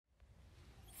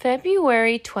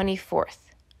February 24th.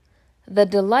 The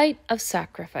Delight of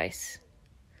Sacrifice.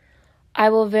 I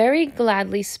will very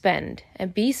gladly spend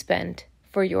and be spent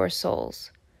for your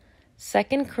souls.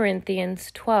 2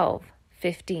 Corinthians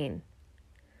 12:15.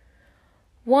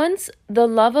 Once the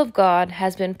love of God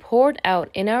has been poured out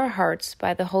in our hearts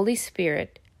by the Holy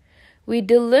Spirit, we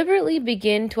deliberately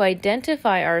begin to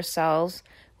identify ourselves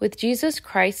with Jesus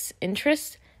Christ's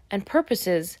interests and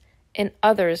purposes in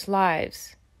others'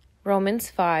 lives. Romans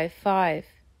 5:5.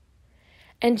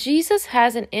 And Jesus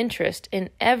has an interest in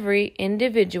every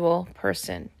individual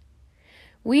person.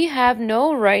 We have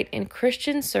no right in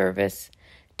Christian service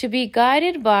to be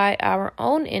guided by our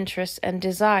own interests and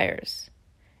desires.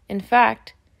 In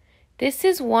fact, this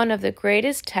is one of the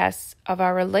greatest tests of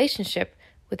our relationship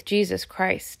with Jesus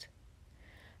Christ.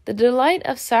 The delight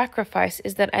of sacrifice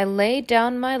is that I lay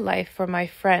down my life for my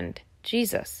friend,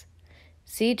 Jesus.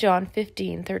 See John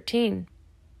 15:13.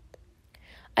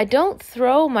 I don't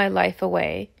throw my life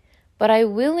away, but I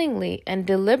willingly and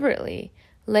deliberately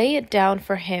lay it down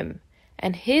for him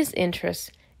and his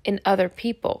interests in other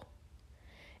people.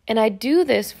 And I do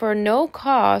this for no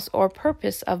cause or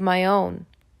purpose of my own.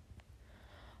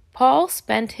 Paul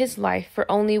spent his life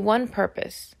for only one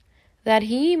purpose, that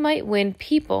he might win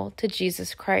people to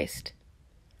Jesus Christ.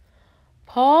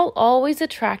 Paul always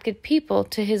attracted people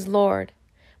to his Lord,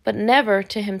 but never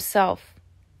to himself.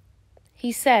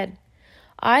 He said,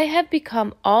 I have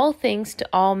become all things to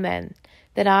all men,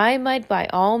 that I might by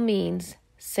all means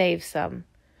save some.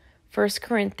 1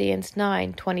 Corinthians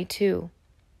 9:22.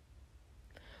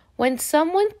 When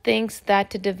someone thinks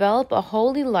that to develop a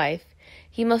holy life,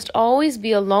 he must always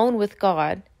be alone with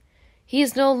God, he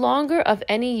is no longer of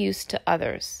any use to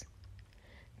others.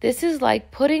 This is like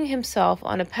putting himself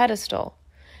on a pedestal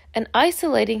and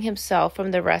isolating himself from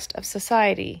the rest of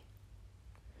society.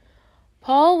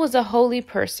 Paul was a holy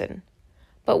person,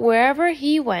 but wherever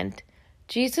he went,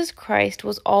 Jesus Christ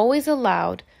was always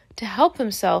allowed to help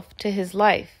himself to his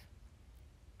life.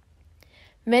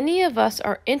 Many of us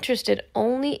are interested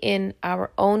only in our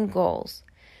own goals,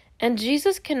 and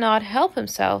Jesus cannot help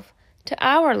himself to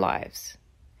our lives.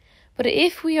 But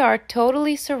if we are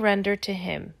totally surrendered to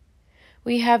him,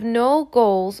 we have no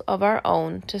goals of our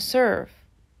own to serve.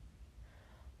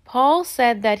 Paul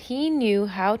said that he knew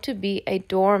how to be a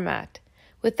doormat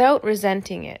without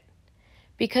resenting it,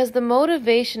 because the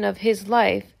motivation of his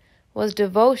life was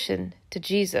devotion to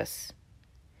Jesus.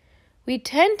 We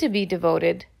tend to be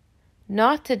devoted,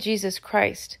 not to Jesus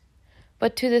Christ,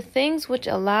 but to the things which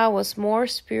allow us more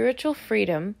spiritual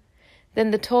freedom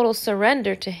than the total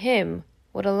surrender to him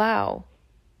would allow.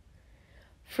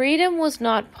 Freedom was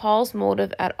not Paul's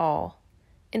motive at all.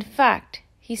 In fact,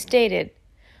 he stated,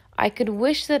 I could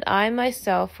wish that I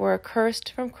myself were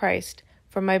accursed from Christ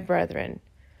for my brethren.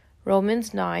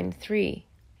 Romans 9:3.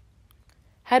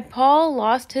 Had Paul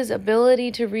lost his ability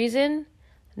to reason?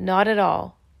 Not at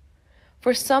all.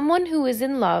 For someone who is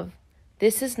in love,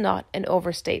 this is not an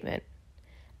overstatement.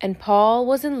 And Paul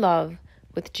was in love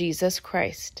with Jesus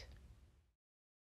Christ.